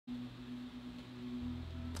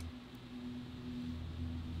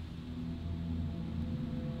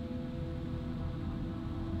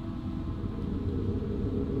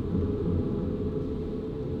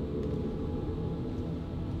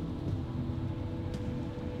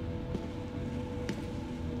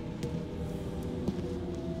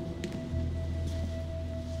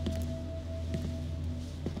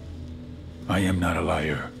I am not a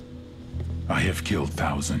liar. I have killed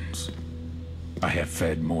thousands. I have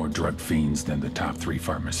fed more drug fiends than the top 3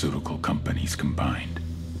 pharmaceutical companies combined.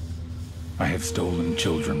 I have stolen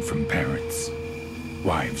children from parents,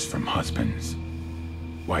 wives from husbands,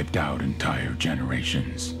 wiped out entire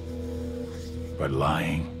generations. But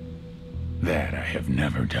lying, that I have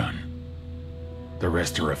never done. The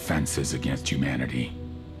rest are offenses against humanity.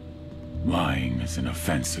 Lying is an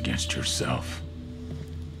offense against yourself.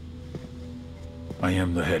 I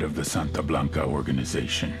am the head of the Santa Blanca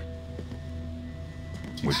organization,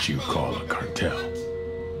 which you call a cartel.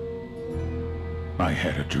 I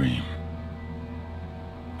had a dream.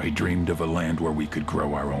 I dreamed of a land where we could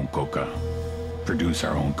grow our own coca, produce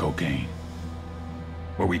our own cocaine,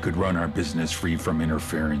 where we could run our business free from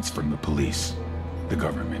interference from the police, the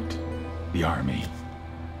government, the army,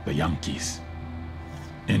 the Yankees.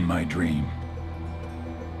 In my dream,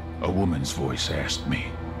 a woman's voice asked me,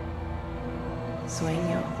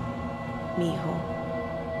 Sueño, mijo,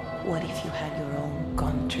 what if you had your own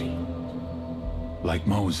country? Like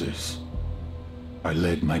Moses, I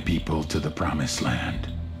led my people to the promised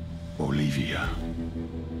land, Bolivia.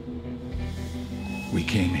 We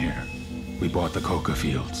came here. We bought the coca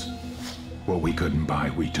fields. What we couldn't buy,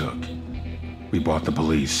 we took. We bought the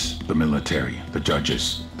police, the military, the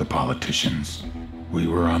judges, the politicians. We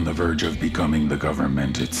were on the verge of becoming the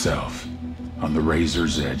government itself, on the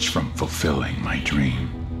razor's edge from fulfilling my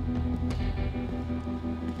dream.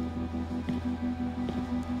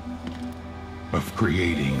 Of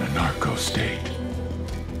creating a narco-state.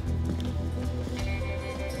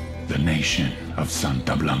 The nation of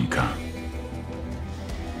Santa Blanca.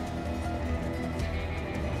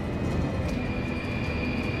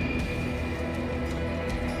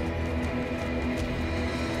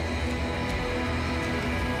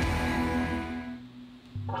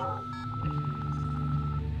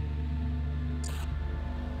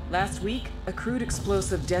 Last week, a crude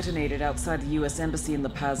explosive detonated outside the U.S. Embassy in La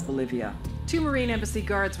Paz, Bolivia. 2 Marine Embassy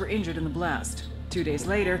guards were injured in the blast. 2 days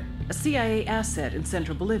later, a CIA asset in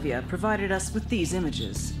central Bolivia provided us with these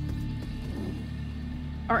images.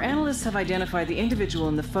 Our analysts have identified the individual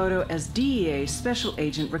in the photo as DEA Special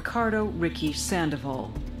Agent Ricardo Ricky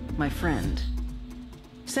Sandoval, my friend.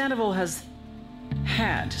 Sandoval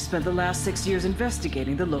had spent the last 6 years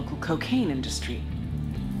investigating the local cocaine industry.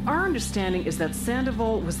 Our understanding is that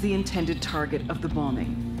Sandoval was the intended target of the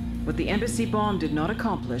bombing. What the embassy bomb did not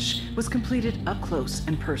accomplish was completed up close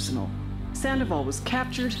and personal. Sandoval was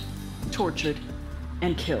captured, tortured,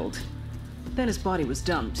 and killed. Then his body was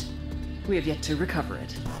dumped. We have yet to recover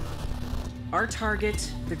it. Our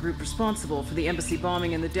target, the group responsible for the embassy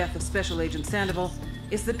bombing and the death of Special Agent Sandoval,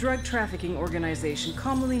 is the drug trafficking organization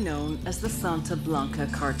commonly known as the Santa Blanca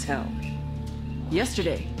Cartel.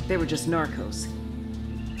 Yesterday, they were just narcos.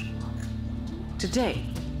 Today,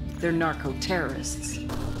 they're narco-terrorists.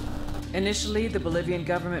 Initially, the Bolivian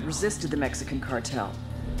government resisted the Mexican cartel.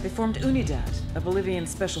 They formed UNIDAD, a Bolivian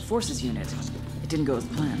special forces unit. It didn't go as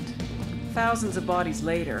planned. Thousands of bodies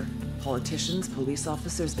later, politicians, police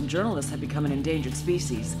officers, and journalists have become an endangered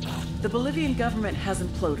species. The Bolivian government has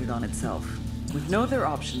imploded on itself. With no other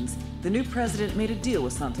options, the new president made a deal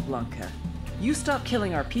with Santa Blanca. You stop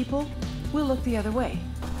killing our people, we'll look the other way.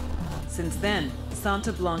 Since then,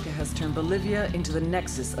 Santa Blanca has turned Bolivia into the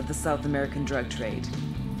nexus of the South American drug trade.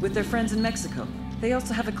 With their friends in Mexico, they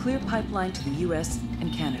also have a clear pipeline to the US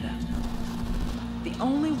and Canada. The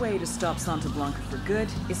only way to stop Santa Blanca for good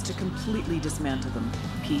is to completely dismantle them,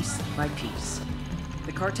 piece by piece.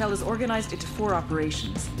 The cartel is organized into 4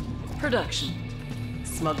 operations: production,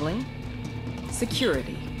 smuggling,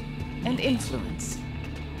 security, and influence.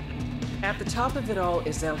 At the top of it all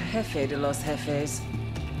is El Jefe de los Jefes,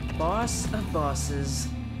 boss of bosses,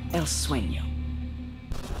 El Sueño.